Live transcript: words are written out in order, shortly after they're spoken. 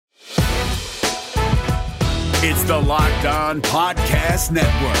It's the Locked On Podcast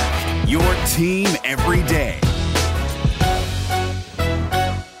Network, your team every day.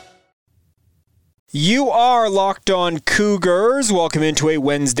 You are Locked On Cougars. Welcome into a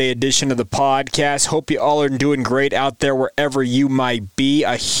Wednesday edition of the podcast. Hope you all are doing great out there wherever you might be.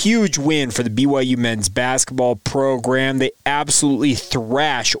 A huge win for the BYU men's basketball program. They absolutely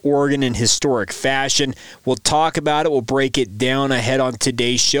thrash Oregon in historic fashion. We'll talk about it. We'll break it down ahead on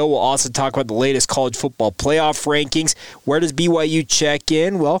today's show. We'll also talk about the latest college football playoff rankings. Where does BYU check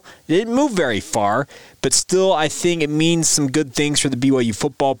in? Well, it didn't move very far. But still, I think it means some good things for the BYU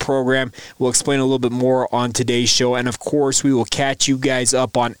football program. We'll explain a little bit more on today's show. And, of course, we will catch you guys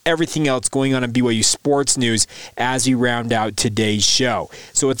up on everything else going on in BYU sports news as we round out today's show.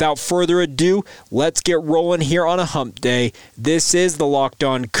 So without further ado, let's get rolling here on a hump day. This is the Locked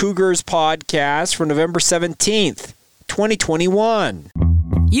On Cougars podcast for November 17th, 2021.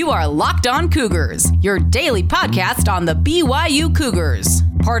 You are Locked On Cougars, your daily podcast on the BYU Cougars.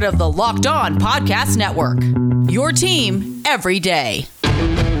 Part of the Locked On Podcast Network. Your team every day.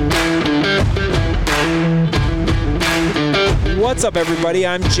 What's up, everybody?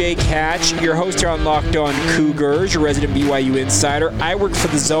 I'm Jake Hatch, your host here on Locked On Cougars, your resident BYU insider. I work for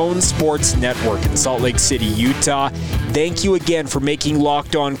the Zone Sports Network in Salt Lake City, Utah. Thank you again for making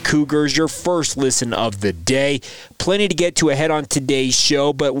Locked On Cougars your first listen of the day. Plenty to get to ahead on today's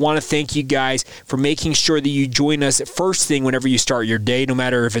show, but want to thank you guys for making sure that you join us first thing whenever you start your day, no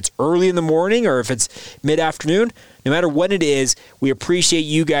matter if it's early in the morning or if it's mid-afternoon. No matter when it is, we appreciate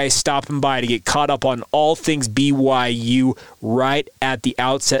you guys stopping by to get caught up on all things BYU right at the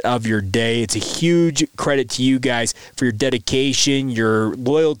outset of your day. It's a huge credit to you guys for your dedication, your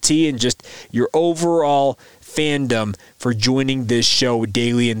loyalty, and just your overall fandom for joining this show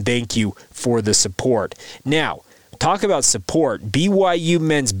daily, and thank you for the support. Now, talk about support. BYU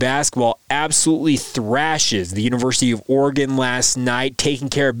men's basketball absolutely thrashes the University of Oregon last night, taking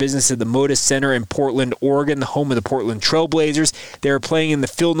care of business at the Moda Center in Portland, Oregon, the home of the Portland Trailblazers. They were playing in the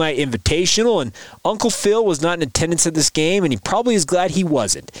Phil Knight Invitational, and Uncle Phil was not in attendance at this game, and he probably is glad he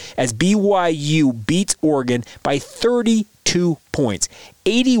wasn't, as BYU beats Oregon by 32 points,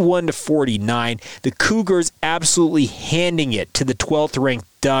 81-49. The Cougars absolutely handing it to the 12th-ranked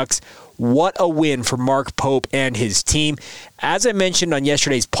Ducks. What a win for Mark Pope and his team. As I mentioned on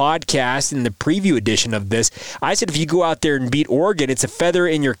yesterday's podcast in the preview edition of this, I said if you go out there and beat Oregon, it's a feather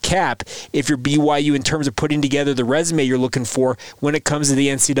in your cap if you're BYU in terms of putting together the resume you're looking for when it comes to the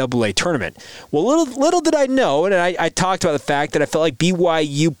NCAA tournament. Well, little did I know, and I talked about the fact that I felt like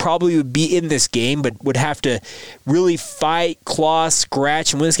BYU probably would be in this game, but would have to really fight, claw,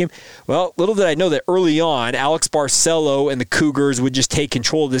 scratch, and win this game. Well, little did I know that early on, Alex Barcelo and the Cougars would just take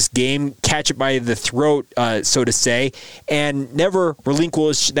control of this game, catch it by the throat, so to say, and never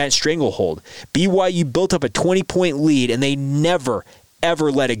relinquish that stranglehold. BYU built up a 20-point lead, and they never,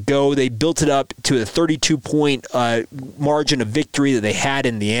 ever let it go. They built it up to a 32-point margin of victory that they had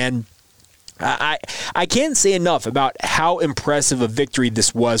in the end. I can't say enough about how impressive a victory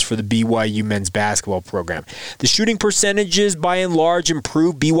this was for the BYU men's basketball program. The shooting percentages, by and large,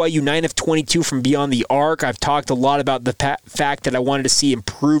 improved. BYU 9 of 22 from beyond the arc. I've talked a lot about the fact that I wanted to see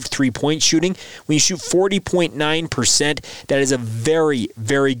improved three-point shooting. When you shoot 40.9%, that is a very,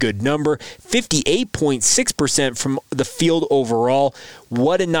 very good number. 58.6% from the field overall.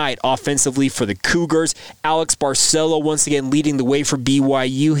 What a night offensively for the Cougars. Alex Barcelo once again leading the way for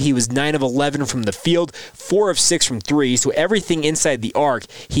BYU. He was 9 of 11 from the field, 4 of 6 from 3. So everything inside the arc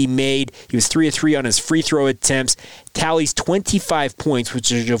he made. He was 3 of 3 on his free throw attempts. Tallies 25 points,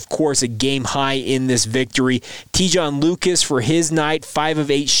 which is, of course, a game high in this victory. Tejon Lucas for his night, 5 of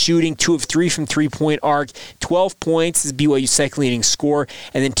 8 shooting, 2 of 3 from three-point arc, 12 points is BYU's second leading scorer.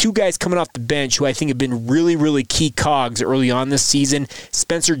 And then two guys coming off the bench who I think have been really, really key cogs early on this season.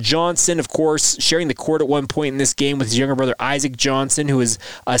 Spencer Johnson, of course, sharing the court at one point in this game with his younger brother Isaac Johnson, who is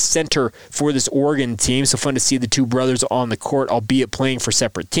a center for this Oregon team. So fun to see the two brothers on the court, albeit playing for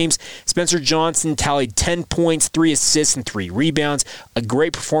separate teams. Spencer Johnson tallied 10 points, 3 assists, and 3 rebounds. A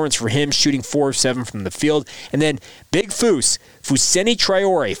great performance for him, shooting 4 of 7 from the field. And then Big Fousseyni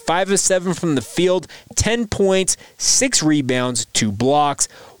Traore, 5 of 7 from the field, 10 points, 6 rebounds, 2 blocks.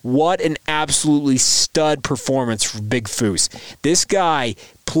 What an absolutely stud performance for Big Foose. This guy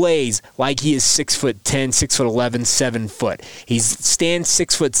plays like he is 6'10", 6'11", 7 foot. He stands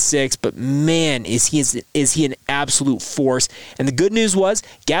 6'6", but man, is he an absolute force. And the good news was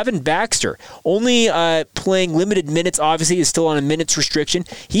Gavin Baxter, only playing limited minutes, obviously is still on a minutes restriction.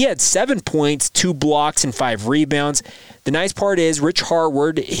 He had 7 points, 2 blocks, and 5 rebounds. The nice part is Rich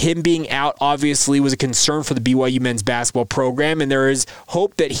Harward, him being out obviously was a concern for the BYU men's basketball program, and there is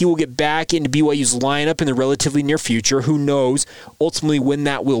hope that he will get back into BYU's lineup in the relatively near future. Who knows ultimately when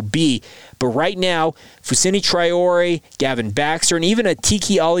that will be. But right now, Fousseyni Traore, Gavin Baxter, and even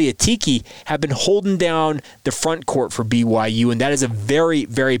Atiki Aliatiki have been holding down the front court for BYU, and that is a very,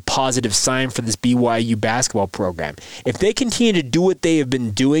 very positive sign for this BYU basketball program. If they continue to do what they have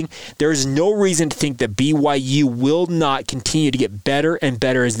been doing, there is no reason to think that BYU will not continue to get better and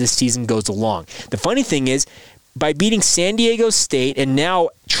better as this season goes along. The funny thing is, by beating San Diego State and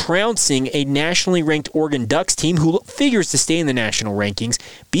now trouncing a nationally ranked Oregon Ducks team who figures to stay in the national rankings,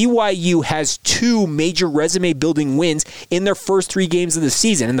 BYU has 2 major resume-building wins in their first 3 games of the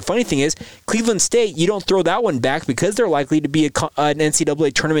season. And the funny thing is, Cleveland State, you don't throw that one back because they're likely to be an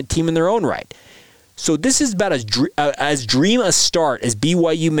NCAA tournament team in their own right. So this is about as dream a start as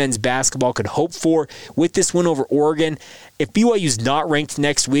BYU men's basketball could hope for with this win over Oregon. If BYU's not ranked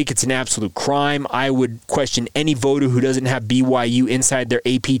next week, it's an absolute crime. I would question any voter who doesn't have BYU inside their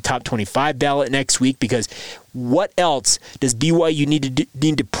AP Top 25 ballot next week, because what else does BYU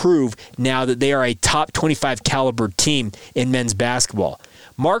need to prove now that they are a top 25 caliber team in men's basketball?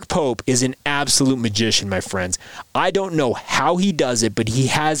 Mark Pope is an absolute magician, my friends. I don't know how he does it, but he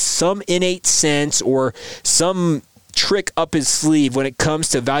has some innate sense or some trick up his sleeve when it comes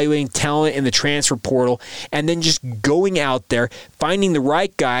to evaluating talent in the transfer portal and then just going out there, finding the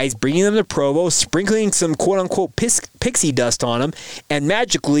right guys, bringing them to Provo, sprinkling some quote-unquote pixie dust on them, and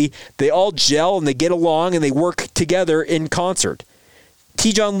magically they all gel and they get along and they work together in concert.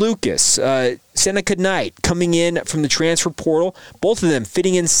 T-John Lucas, Seneca Knight coming in from the transfer portal, both of them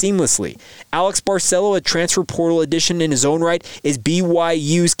fitting in seamlessly. Alex Barcelo, a transfer portal addition in his own right, is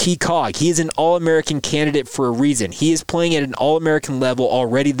BYU's key cog. He is an All-American candidate for a reason. He is playing at an All-American level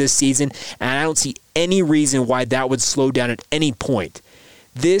already this season, and I don't see any reason why that would slow down at any point.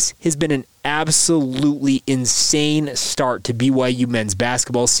 This has been an absolutely insane start to BYU men's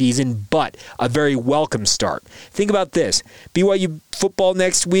basketball season, but a very welcome start. Think about this. BYU football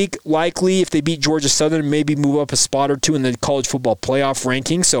next week, likely, if they beat Georgia Southern, maybe move up a spot or 2 in the college football playoff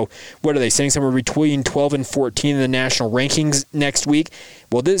rankings. So what are they saying? Somewhere between 12 and 14 in the national rankings next week.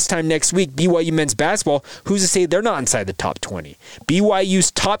 Well, this time next week, BYU men's basketball, who's to say they're not inside the top 20?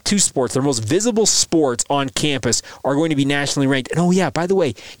 BYU's top 2 sports, their most visible sports on campus, are going to be nationally ranked. And oh yeah, by the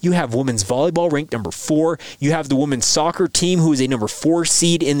way, you have women's volleyball ranked number 4. You have the women's soccer team, who is a number 4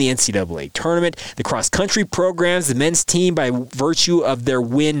 seed in the NCAA tournament. The cross-country programs, the men's team, by virtue of their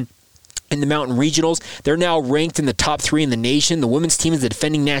win in the Mountain Regionals, they're now ranked in the top 3 in the nation. The women's team is the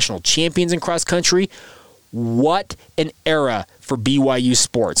defending national champions in cross-country. What an era for BYU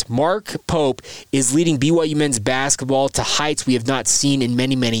sports. Mark Pope is leading BYU men's basketball to heights we have not seen in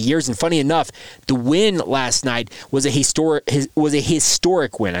many, many years. And funny enough, the win last night was a historic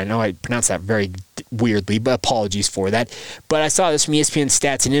win. I know I pronounced that very weirdly, but apologies for that. But I saw this from ESPN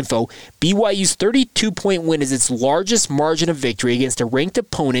Stats and Info. BYU's 32-point win is its largest margin of victory against a ranked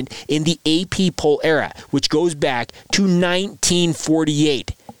opponent in the AP poll era, which goes back to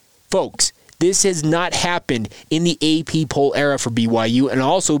 1948. Folks, this has not happened in the AP poll era for BYU, and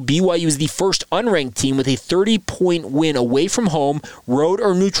also BYU is the first unranked team with a 30-point win away from home, road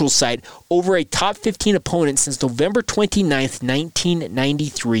or neutral site over a top 15 opponent since November 29th,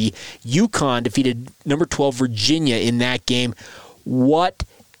 1993. UConn defeated number 12 Virginia in that game. What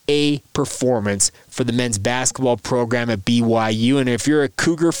a performance for the men's basketball program at BYU, and if you're a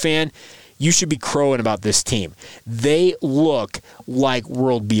Cougar fan, you should be crowing about this team. They look like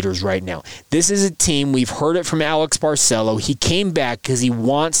world beaters right now. This is a team, we've heard it from Alex Barcelo. He came back because he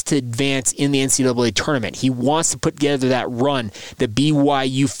wants to advance in the NCAA tournament. He wants to put together that run that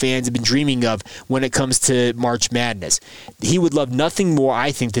BYU fans have been dreaming of when it comes to March Madness. He would love nothing more,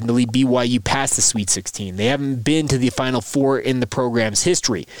 I think, than to lead BYU past the Sweet 16. They haven't been to the Final Four in the program's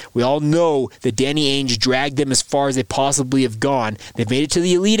history. We all know that Danny Ainge dragged them as far as they possibly have gone. They've made it to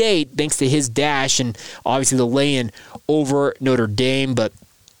the Elite Eight thanks to his dash and obviously the lay-in over Notre Dame, but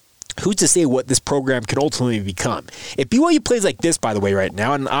who's to say what this program can ultimately become? If BYU plays like this, by the way, right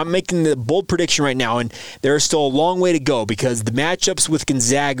now, and I'm making the bold prediction right now, and there's still a long way to go because the matchups with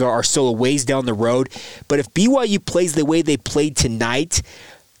Gonzaga are still a ways down the road, but if BYU plays the way they played tonight,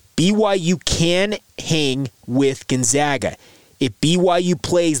 BYU can hang with Gonzaga. If BYU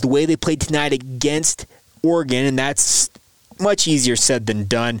plays the way they played tonight against Oregon, and that's much easier said than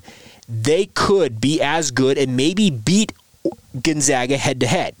done. They could be as good and maybe beat Gonzaga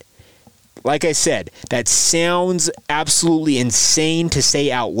head-to-head. Like I said, that sounds absolutely insane to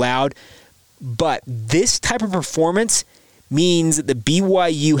say out loud, but this type of performance means that the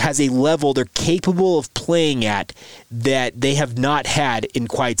BYU has a level they're capable of playing at that they have not had in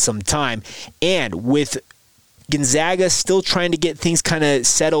quite some time. And with Gonzaga still trying to get things kind of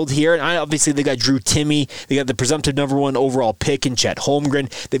settled here, and obviously they got Drew Timme, they got the presumptive number 1 overall pick in Chet Holmgren.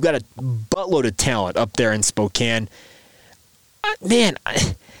 They've got a buttload of talent up there in Spokane. Man,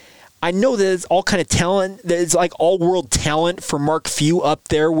 I know that it's all kind of talent. It's like all-world talent for Mark Few up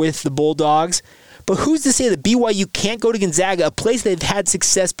there with the Bulldogs. But who's to say that BYU can't go to Gonzaga, a place they've had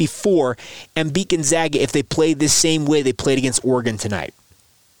success before, and beat Gonzaga if they play the same way they played against Oregon tonight?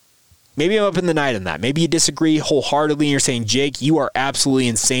 Maybe I'm up in the night on that. Maybe you disagree wholeheartedly and you're saying, Jake, you are absolutely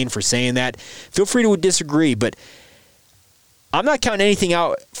insane for saying that. Feel free to disagree, but I'm not counting anything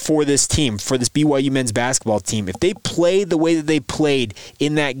out for this team, for this BYU men's basketball team. If they play the way that they played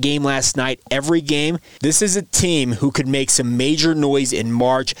in that game last night, every game, this is a team who could make some major noise in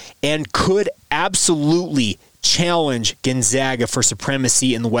March and could absolutely challenge Gonzaga for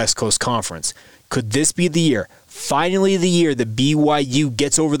supremacy in the West Coast Conference. Could this be the year? Finally the year that BYU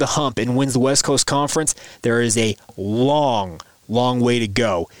gets over the hump and wins the West Coast Conference? There is a long way to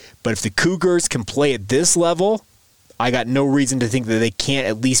go. But if the Cougars can play at this level, I got no reason to think that they can't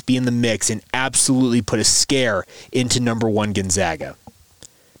at least be in the mix and absolutely put a scare into number 1 Gonzaga.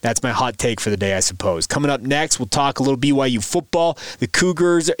 That's my hot take for the day, I suppose. Coming up next, we'll talk a little BYU football. The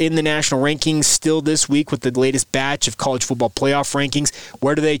Cougars are in the national rankings still this week with the latest batch of college football playoff rankings.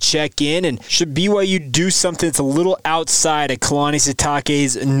 Where do they check in? And should BYU do something that's a little outside of Kalani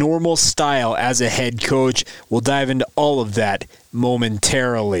Sitake's normal style as a head coach? We'll dive into all of that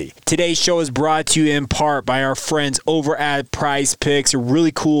momentarily. Today's show is brought to you in part by our friends over at Prize Picks. A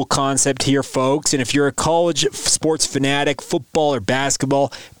really cool concept here, folks. And if you're a college sports fanatic, football or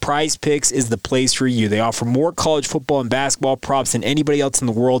basketball, Prize Picks is the place for you. They offer more college football and basketball props than anybody else in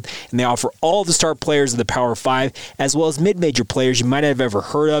the world, and they offer all the star players of the Power 5, as well as mid-major players you might have ever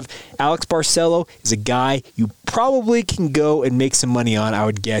heard of. Alex Barcelo is a guy you probably can go and make some money on, I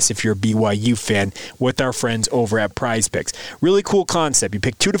would guess, if you're a BYU fan, with our friends over at Prize Picks. Really cool concept. You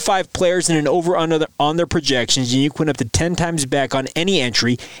pick 2 to 5 players and an over-under on their projections, and you can win up to 10 times back on any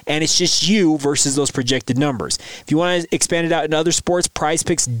entry, and it's just you versus those projected numbers. If you want to expand it out into other sports, Prize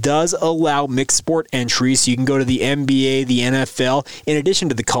Picks does allow mixed sport entries, so you can go to the NBA, the NFL, in addition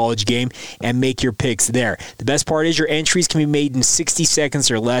to the college game, and make your picks there. The best part is your entries can be made in 60 seconds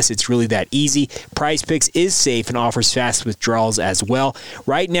or less. It's really that easy. Prize Picks is safe and offers fast withdrawals as well.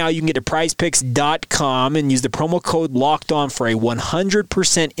 Right now, you can get to prizepicks.com and use the promo code LOCKEDON for a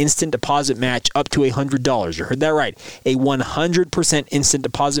 100% instant deposit match up to $100. You heard that right. A 100% instant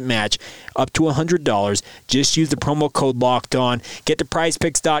deposit match up to $100. Just use the promo code LOCKEDON. Get to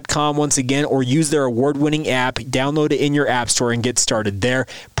prizepicks.com once again, or use their award-winning app. Download it in your app store and get started there.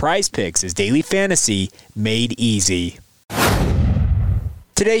 Prize Picks is daily fantasy made easy.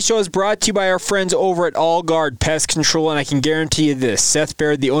 Today's show is brought to you by our friends over at All Guard Pest Control, and I can guarantee you this. Seth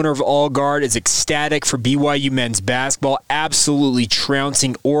Baird, the owner of All Guard, is ecstatic for BYU men's basketball, absolutely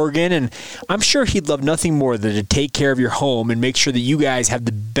trouncing Oregon, and I'm sure he'd love nothing more than to take care of your home and make sure that you guys have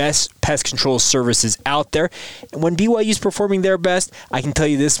the best pest control services out there. And when BYU's performing their best, I can tell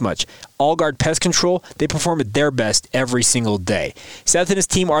you this much. All Guard Pest Control, they perform at their best every single day. Seth and his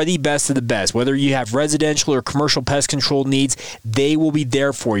team are the best of the best. Whether you have residential or commercial pest control needs, they will be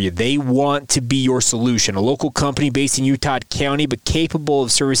there for you. They want to be your solution. A local company based in Utah County, but capable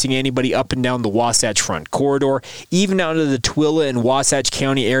of servicing anybody up and down the Wasatch Front Corridor, even out into the Tooele and Wasatch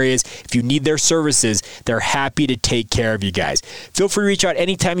County areas. If you need their services, they're happy to take care of you guys. Feel free to reach out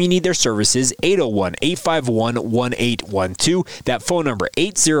anytime you need their services, 801-851-1812. That phone number,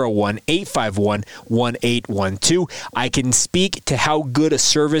 801-851-1812. I can speak to how good a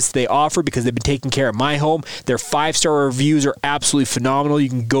service they offer because they've been taking care of my home. Their 5-star reviews are absolutely phenomenal. You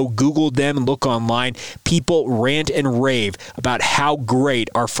can go Google them and look online. People rant and rave about how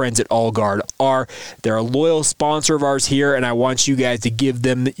great our friends at All Guard are. They're a loyal sponsor of ours here, and I want you guys to give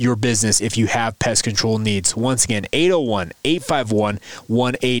them your business if you have pest control needs. Once again,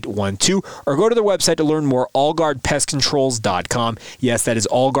 801-851-1812, or go to their website to learn more, allguardpestcontrols.com. Yes, that is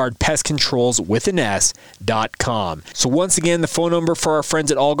allguardpestcontrols with an S.com. So once again, the phone number for our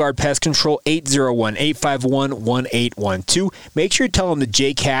friends at All Guard Pest Control, 801-851-1812. Make sure you tell them that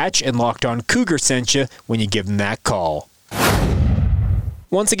Jake Hatch and Locked On Cougar sent you when you give them that call.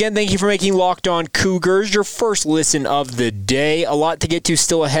 Once again, thank you for making Locked On Cougars your first listen of the day. A lot to get to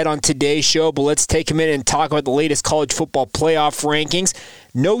still ahead on today's show, but let's take a minute and talk about the latest college football playoff rankings.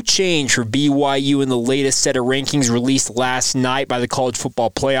 No change for BYU in the latest set of rankings released last night by the College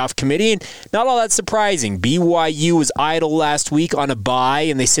Football Playoff Committee, and not all that surprising. BYU was idle last week on a bye,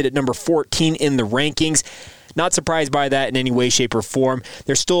 and they sit at number 14 in the rankings. Not surprised by that in any way, shape, or form.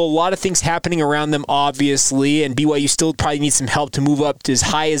 There's still a lot of things happening around them, obviously, and BYU still probably needs some help to move up to as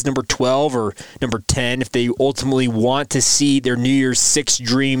high as number 12 or number 10 if they ultimately want to see their New Year's Six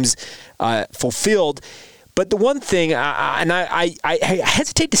dreams fulfilled. But the one thing, I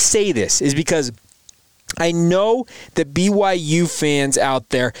hesitate to say this, is because I know that BYU fans out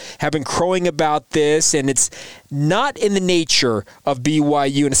there have been crowing about this, and it's not in the nature of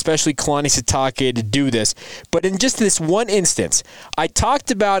BYU, and especially Kalani Sitake, to do this. But in just this one instance, I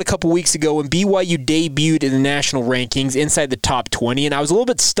talked about a couple weeks ago when BYU debuted in the national rankings inside the top 20, and I was a little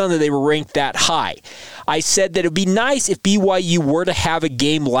bit stunned that they were ranked that high. I said that it would be nice if BYU were to have a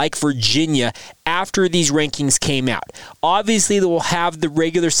game like Virginia after these rankings came out. Obviously, they will have the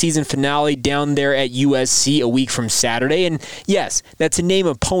regular season finale down there at USC a week from Saturday, and yes, that's a name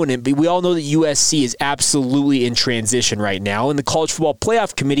opponent, but we all know that USC is absolutely in transition right now, and the College Football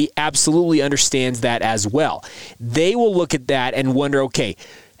Playoff Committee absolutely understands that as well. They will look at that and wonder, okay,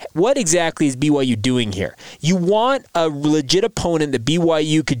 what exactly is BYU doing here? You want a legit opponent that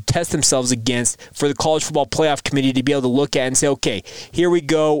BYU could test themselves against for the College Football Playoff Committee to be able to look at and say, okay, here we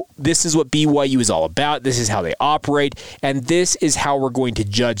go. This is what BYU is all about. This is how they operate, and this is how we're going to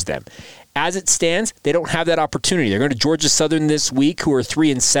judge them. As it stands, they don't have that opportunity. They're going to Georgia Southern this week, who are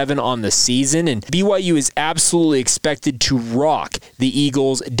 3-7 on the season, and BYU is absolutely expected to rock the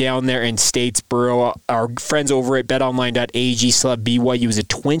Eagles down there in Statesboro. Our friends over at betonline.ag still have BYU as a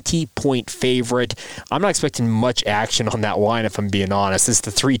 20-point favorite. I'm not expecting much action on that line, if I'm being honest. It's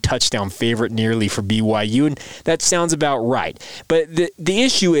the 3-touchdown favorite nearly for BYU, and that sounds about right. But the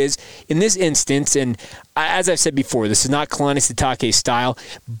issue is, in this instance, and as I've said before, this is not Kalani Sitake's style,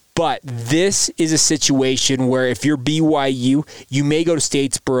 but this is a situation where if you're BYU, you may go to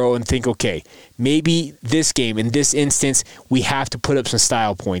Statesboro and think, okay, maybe this game, in this instance, we have to put up some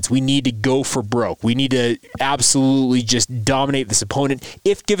style points. We need to go for broke. We need to absolutely just dominate this opponent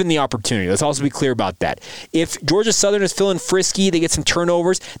if given the opportunity. Let's also be clear about that. If Georgia Southern is feeling frisky, they get some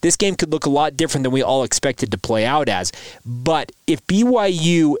turnovers, this game could look a lot different than we all expected to play out as. But if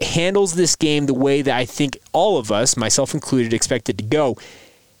BYU handles this game the way that I think all of us, myself included, expected to go,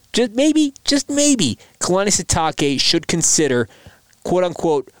 just maybe, Kalani Sitake should consider,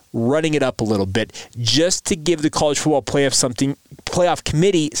 quote-unquote, running it up a little bit just to give the College Football Playoff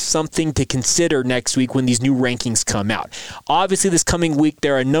Committee something to consider next week when these new rankings come out. Obviously, this coming week,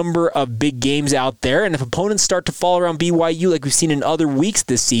 there are a number of big games out there, and if opponents start to fall around BYU like we've seen in other weeks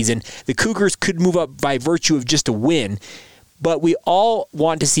this season, the Cougars could move up by virtue of just a win. But we all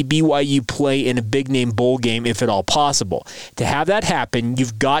want to see BYU play in a big-name bowl game if at all possible. To have that happen,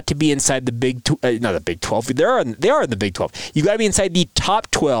 you've got to be inside the not the Big 12. They are in the Big 12. You've got to be inside the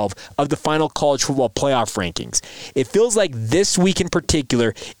top 12 of the final college football playoff rankings. It feels like this week in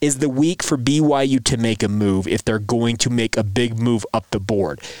particular is the week for BYU to make a move if they're going to make a big move up the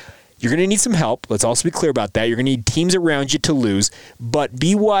board. You're going to need some help. Let's also be clear about that. You're going to need teams around you to lose. But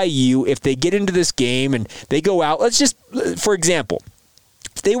BYU, if they get into this game and they go out, let's just, for example,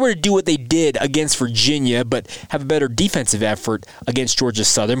 if they were to do what they did against Virginia but have a better defensive effort against Georgia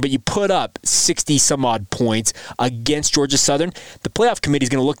Southern, but you put up 60-some-odd points against Georgia Southern, the playoff committee is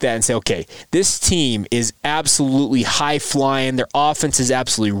going to look at that and say, okay, this team is absolutely high-flying. Their offense is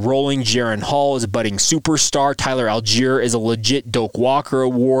absolutely rolling. Jaron Hall is a budding superstar. Tyler Algier is a legit Doak Walker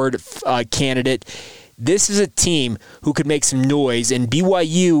Award candidate. This is a team who could make some noise, and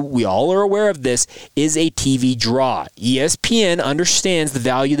BYU, we all are aware of this, is a TV draw. ESPN understands the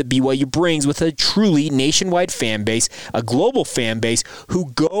value that BYU brings with a truly nationwide fan base, a global fan base,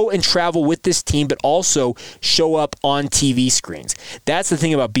 who go and travel with this team but also show up on TV screens. That's the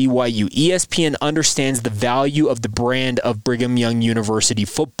thing about BYU. ESPN understands the value of the brand of Brigham Young University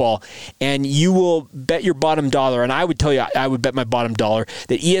football, and you will bet your bottom dollar, and I would tell you, I would bet my bottom dollar,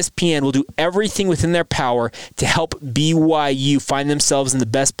 that ESPN will do everything within their power to help BYU find themselves in the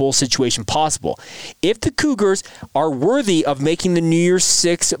best bowl situation possible. If the Cougars are worthy of making the New Year's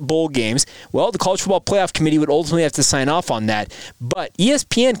Six bowl games, well, the College Football Playoff Committee would ultimately have to sign off on that. But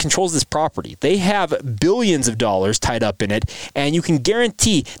ESPN controls this property. They have billions of dollars tied up in it, and you can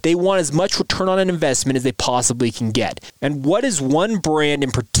guarantee they want as much return on an investment as they possibly can get. And what is one brand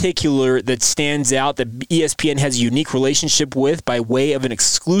in particular that stands out that ESPN has a unique relationship with by way of an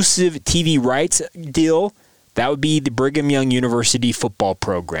exclusive TV rights deal? That would be the Brigham Young University football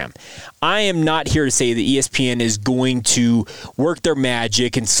program. I am not here to say that ESPN is going to work their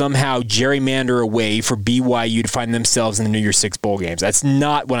magic and somehow gerrymander a way for BYU to find themselves in the New Year's Six bowl games. That's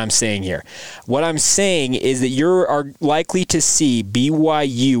not what I'm saying here. What I'm saying is that you are likely to see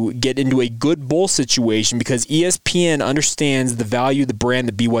BYU get into a good bowl situation because ESPN understands the value of the brand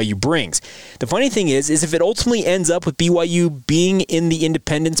that BYU brings. The funny thing is if it ultimately ends up with BYU being in the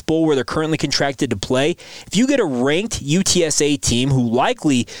Independence Bowl where they're currently contracted to play, if you get a ranked UTSA team who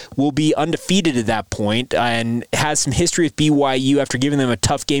likely will be undefeated at that point and has some history with BYU after giving them a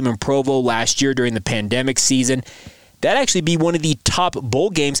tough game in Provo last year during the pandemic season, that'd actually be one of the top bowl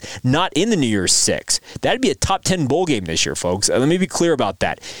games not in the New Year's Six. That'd be a top 10 bowl game this year, folks. Let me be clear about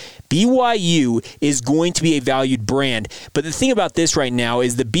that. BYU is going to be a valued brand, but the thing about this right now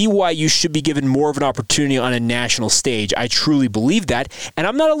is that BYU should be given more of an opportunity on a national stage. I truly believe that, and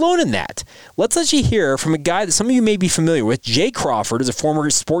I'm not alone in that. Let's actually hear from a guy that some of you may be familiar with. Jay Crawford is a former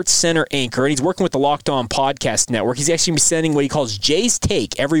Sports Center anchor, and he's working with the Locked On Podcast Network. He's actually sending what he calls Jay's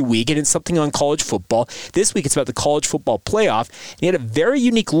Take every week, and it's something on college football. This week it's about the college football playoff, and he had a very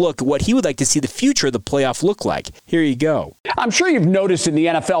unique look at what he would like to see the future of the playoff look like. Here you go. I'm sure you've noticed in the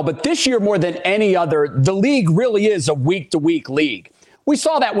NFL, but this year more than any other, the league really is a week-to-week league. We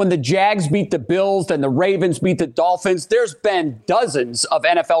saw that when the Jags beat the Bills and the Ravens beat the Dolphins. There's been dozens of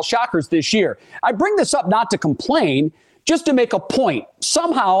NFL shockers this year. I bring this up not to complain, just to make a point.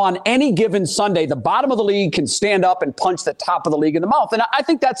 Somehow on any given Sunday, the bottom of the league can stand up and punch the top of the league in the mouth. And I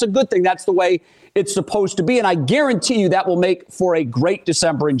think that's a good thing. That's the way it's supposed to be. And I guarantee you that will make for a great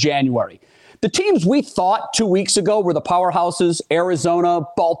December and January. The teams we thought 2 weeks ago were the powerhouses, Arizona,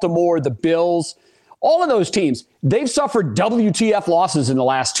 Baltimore, the Bills, all of those teams, they've suffered WTF losses in the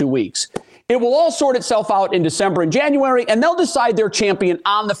last 2 weeks. It will all sort itself out in December and January, and they'll decide their champion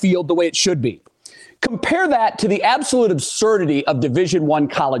on the field the way it should be. Compare that to the absolute absurdity of Division I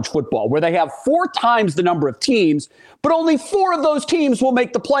college football, where they have 4 times the number of teams, but only 4 of those teams will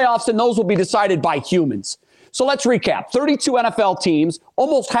make the playoffs, and those will be decided by humans. So let's recap. 32 NFL teams,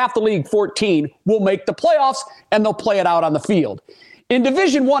 almost half the league, 14, will make the playoffs, and they'll play it out on the field. In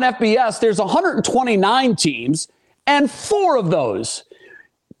Division I FBS, there's 129 teams, and 4 of those,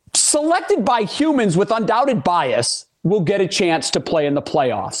 selected by humans with undoubted bias, will get a chance to play in the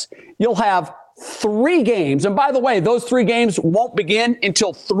playoffs. You'll have 3 games, and by the way, those 3 games won't begin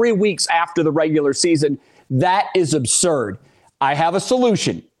until 3 weeks after the regular season. That is absurd. I have a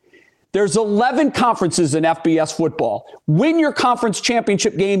solution. There's 11 conferences in FBS football. Win your conference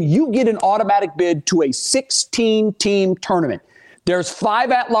championship game, you get an automatic bid to a 16-team tournament. There's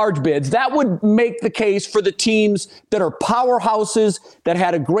 5 at-large bids. That would make the case for the teams that are powerhouses that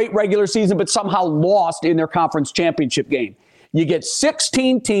had a great regular season but somehow lost in their conference championship game. You get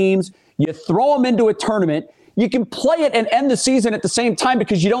 16 teams. You throw them into a tournament. You can play it and end the season at the same time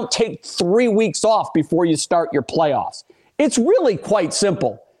because you don't take 3 weeks off before you start your playoffs. It's really quite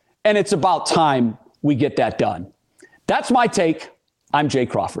simple. And it's about time we get that done. That's my take. I'm Jay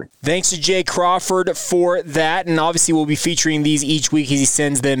Crawford. Thanks to Jay Crawford for that. And obviously we'll be featuring these each week as he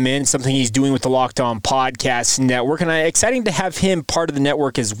sends them in, something he's doing with the Locked On Podcast Network. And exciting to have him part of the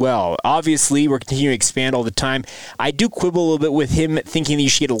network as well. Obviously, we're continuing to expand all the time. I do quibble a little bit with him thinking that you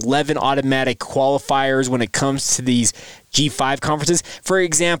should get 11 automatic qualifiers when it comes to these G5 conferences. For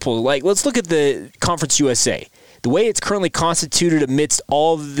example, let's look at the Conference USA. The way it's currently constituted amidst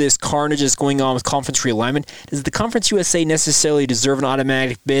all of this carnage that's going on with conference realignment, does the Conference USA necessarily deserve an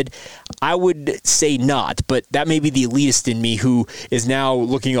automatic bid? I would say not, but that may be the elitist in me who is now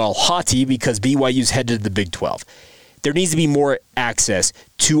looking all haughty because BYU's headed to the Big 12. There needs to be more access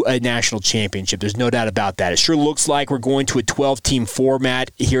to a national championship. There's no doubt about that. It sure looks like we're going to a 12-team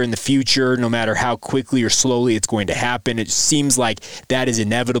format here in the future, no matter how quickly or slowly it's going to happen. It seems like that is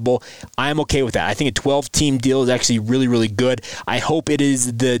inevitable. I'm okay with that. I think a 12-team deal is actually really, really good. I hope it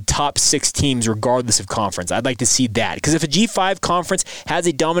is the top 6 teams regardless of conference. I'd like to see that. Because if a G5 conference has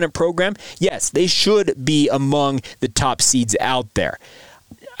a dominant program, yes, they should be among the top seeds out there.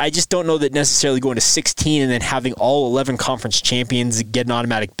 I just don't know that necessarily going to 16 and then having all 11 conference champions get an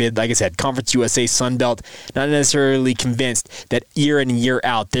automatic bid. Like I said, Conference USA, Sun Belt, not necessarily convinced that year in and year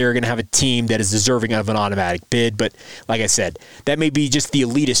out they're going to have a team that is deserving of an automatic bid. But like I said, that may be just the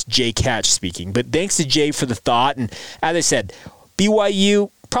elitist Jay Catch speaking. But thanks to Jay for the thought. And as I said, BYU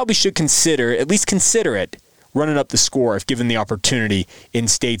probably should at least consider it, running up the score if given the opportunity in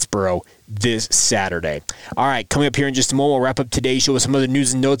Statesboro this Saturday. All right, coming up here in just a moment, we'll wrap up today's show with some other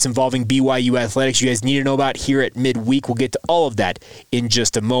news and notes involving BYU athletics you guys need to know about here at midweek. We'll get to all of that in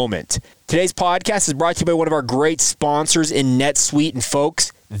just a moment. Today's podcast is brought to you by one of our great sponsors in NetSuite. And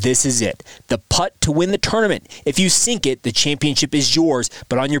folks, this is it. The putt to win the tournament. If you sink it, the championship is yours,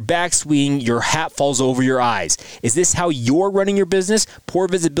 but on your backswing, your hat falls over your eyes. Is this how you're running your business? Poor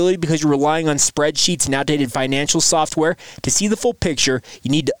visibility because you're relying on spreadsheets and outdated financial software? To see the full picture,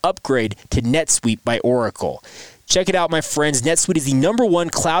 you need to upgrade to NetSuite by Oracle. Check it out, my friends. NetSuite is the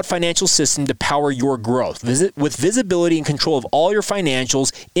 #1 cloud financial system to power your growth. With visibility and control of all your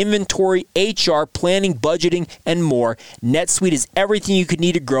financials, inventory, HR, planning, budgeting, and more, NetSuite is everything you could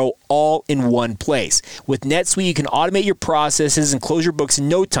need to grow all in one place. With NetSuite, you can automate your processes and close your books in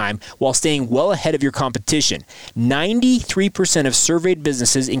no time while staying well ahead of your competition. 93% of surveyed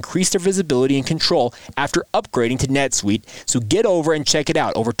businesses increase their visibility and control after upgrading to NetSuite, so get over and check it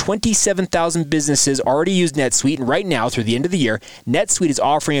out. Over 27,000 businesses already use NetSuite, and right now, through the end of the year, NetSuite is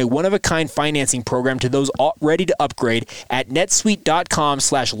offering a one-of-a-kind financing program to those ready to upgrade at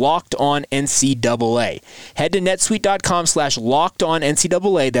netsuite.com/lockedonncaa. Head to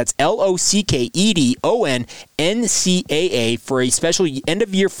netsuite.com/lockedonncaa. That's LOCKEDONNCAA for a special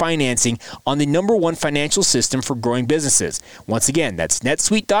end-of-year financing on the #1 financial system for growing businesses. Once again, that's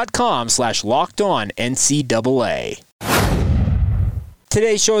netsuite.com/lockedonncaa.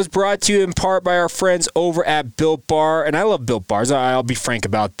 Today's show is brought to you in part by our friends over at Built Bar, and I love Built Bars. I'll be frank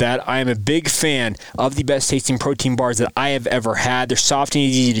about that. I am a big fan of the best tasting protein bars that I have ever had. They're soft and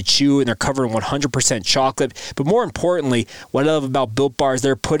easy to chew, and they're covered in 100% chocolate. But more importantly, what I love about Built Bars,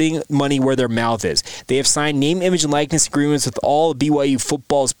 they're putting money where their mouth is. They have signed name, image, and likeness agreements with all of BYU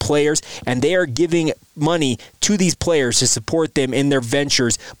football's players, and they are giving money to these players to support them in their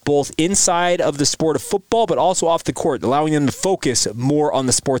ventures, both inside of the sport of football, but also off the court, allowing them to focus more on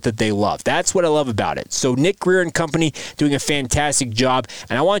the sport that they love. That's what I love about it. So Nick Greer and company doing a fantastic job,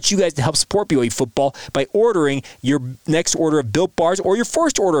 and I want you guys to help support BYU football by ordering your next order of Built Bars or your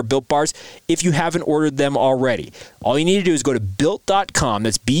first order of Built Bars if you haven't ordered them already. All you need to do is go to Built.com.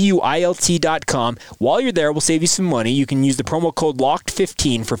 That's BUILT.com. While you're there, we'll save you some money. You can use the promo code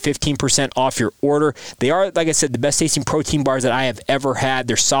LOCKED15 for 15% off your order. They are, like I said, the best tasting protein bars that I have ever had.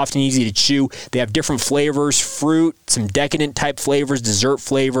 They're soft and easy to chew. They have different flavors, fruit, some decadent type flavors, dessert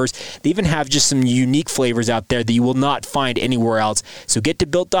flavors. They even have just some unique flavors out there that you will not find anywhere else. So get to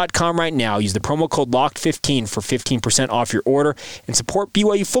Built.com right now. Use the promo code LOCKED15 for 15% off your order and support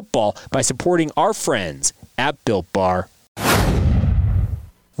BYU football by supporting our friends at Built Bar.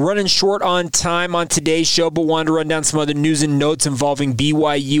 Running short on time on today's show, but wanted to run down some other news and notes involving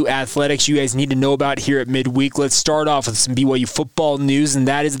BYU athletics you guys need to know about here at midweek. Let's start off with some BYU football news, and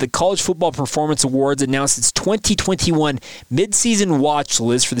that is the College Football Performance Awards announced its 2021 midseason watch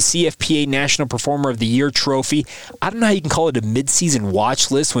list for the CFPA National Performer of the Year trophy. I don't know how you can call it a midseason watch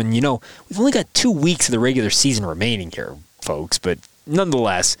list when, we've only got 2 weeks of the regular season remaining here, folks, but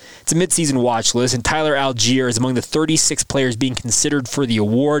nonetheless, it's a midseason watch list, and Tyler Algier is among the 36 players being considered for the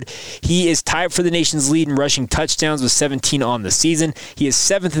award. He is tied for the nation's lead in rushing touchdowns with 17 on the season. He is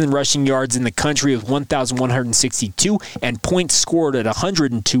 7th in rushing yards in the country with 1,162 and points scored at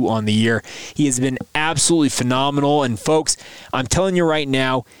 102 on the year. He has been absolutely phenomenal, and folks, I'm telling you right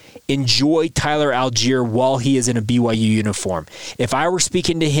now, enjoy Tyler Algier while he is in a BYU uniform. If I were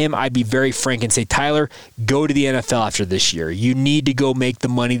speaking to him, I'd be very frank and say, Tyler, go to the NFL after this year. You need to go make the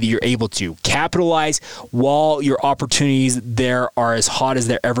money that you're able to. Capitalize while your opportunities there are as hot as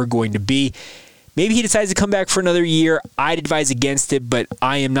they're ever going to be. Maybe he decides to come back for another year. I'd advise against it, but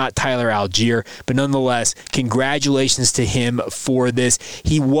I am not Tyler Algier. But nonetheless, congratulations to him for this.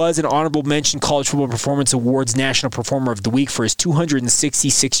 He was an honorable mention College Football Performance Awards National Performer of the Week for his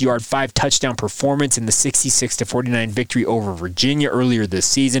 266-yard, 5-touchdown performance in the 66-49 victory over Virginia earlier this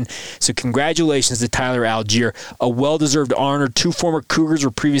season. So congratulations to Tyler Algier, a well-deserved honor. 2 former Cougars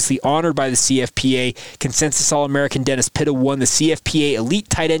were previously honored by the CFPA. Consensus All-American Dennis Pitta won the CFPA Elite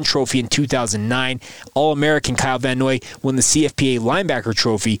Tight End Trophy in 2009. All-American Kyle Van Noy won the CFPA Linebacker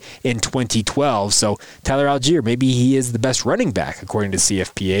Trophy in 2012. So Tyler Algier, maybe he is the best running back according to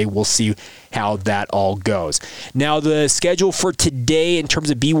CFPA. We'll see how that all goes. Now, the schedule for today in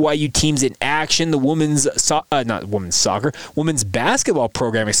terms of BYU teams in action, the women's basketball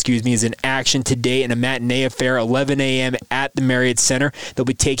program, is in action today in a matinee affair, 11 a.m. at the Marriott Center. They'll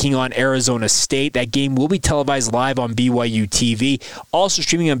be taking on Arizona State. That game will be televised live on BYU TV, also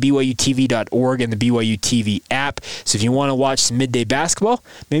streaming on BYUtv.org. BYU.org and the BYU TV app. So if you want to watch some midday basketball,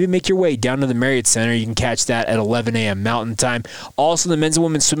 maybe make your way down to the Marriott Center. You can catch that at 11 a.m. Mountain Time. Also, the men's and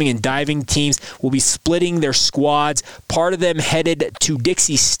women's swimming and diving teams will be splitting their squads. Part of them headed to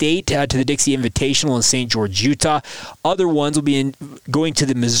Dixie State, to the Dixie Invitational in St. George, Utah. Other ones will be going to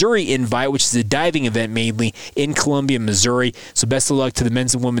the Missouri Invite, which is a diving event mainly in Columbia, Missouri. So best of luck to the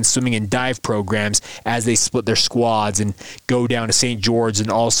men's and women's swimming and dive programs as they split their squads and go down to St. George and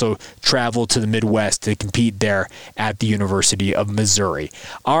also travel to the Midwest to compete there at the University of Missouri.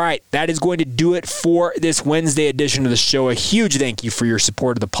 All right, that is going to do it for this Wednesday edition of the show. A huge thank you for your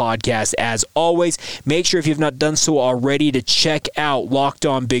support of the podcast. As always, make sure if you have not done so already to check out Locked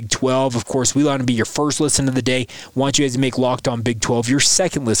On Big 12. Of course, we want to be your first listen of the day. Want you guys to make Locked On Big 12 your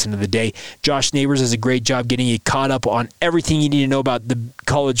second listen of the day. Josh Neighbors does a great job getting you caught up on everything you need to know about the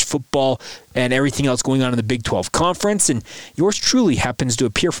college football and everything else going on in the Big 12 Conference. And yours truly happens to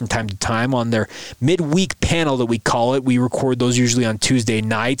appear from time to time on their midweek panel that we call it. We record those usually on Tuesday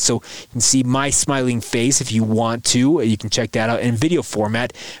night, so you can see my smiling face if you want to. You can check that out in video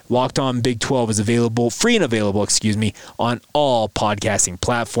format. Locked On Big 12 is available, free and available, on all podcasting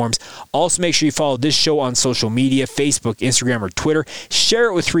platforms. Also, make sure you follow this show on social media, Facebook, Instagram, or Twitter. Share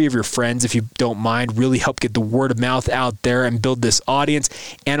it with 3 of your friends if you don't mind. Really help get the word of mouth out there and build this audience.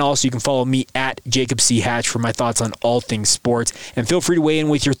 And also, you can follow me at Jacob C. Hatch for my thoughts on all things sports. And feel free to weigh in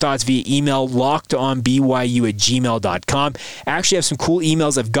with your thoughts via email, lockedonbyu@gmail.com. I actually have some cool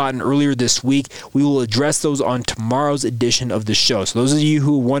emails I've gotten earlier this week. We will address those on tomorrow's edition of the show. So those of you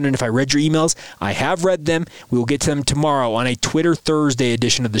who are wondering if I read your emails, I have read them. We will get to them tomorrow on a Twitter Thursday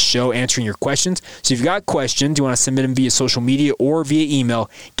edition of the show, answering your questions. So if you've got questions, you want to submit them via social media or via email,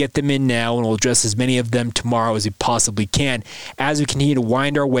 get them in now, and we'll address as many of them tomorrow as we possibly can as we continue to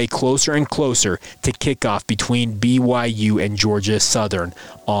wind our way closer and closer to kickoff between BYU and Georgia Southern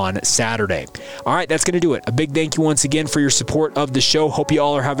on Saturday. All right, that's going to do it. A big thank you once again for your support of the show. Hope you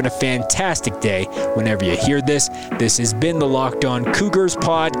all are having a fantastic day whenever you hear this. This has been the Locked On Cougars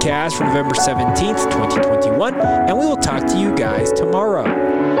podcast for November 17th, 2021, and we will talk to you guys tomorrow.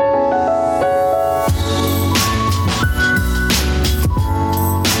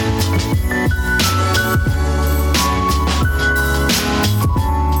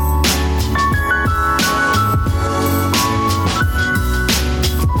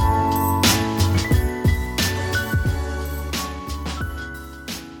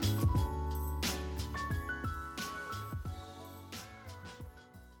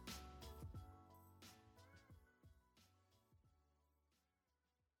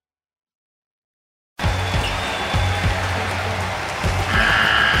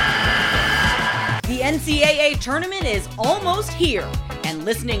 The NCAA tournament is almost here, and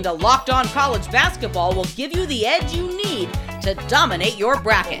listening to Locked On College Basketball will give you the edge you need to dominate your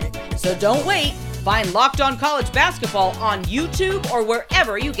bracket. So don't wait. Find Locked On College Basketball on YouTube or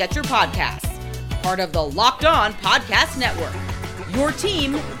wherever you get your podcasts. Part of the Locked On Podcast Network. Your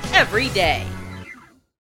team every day.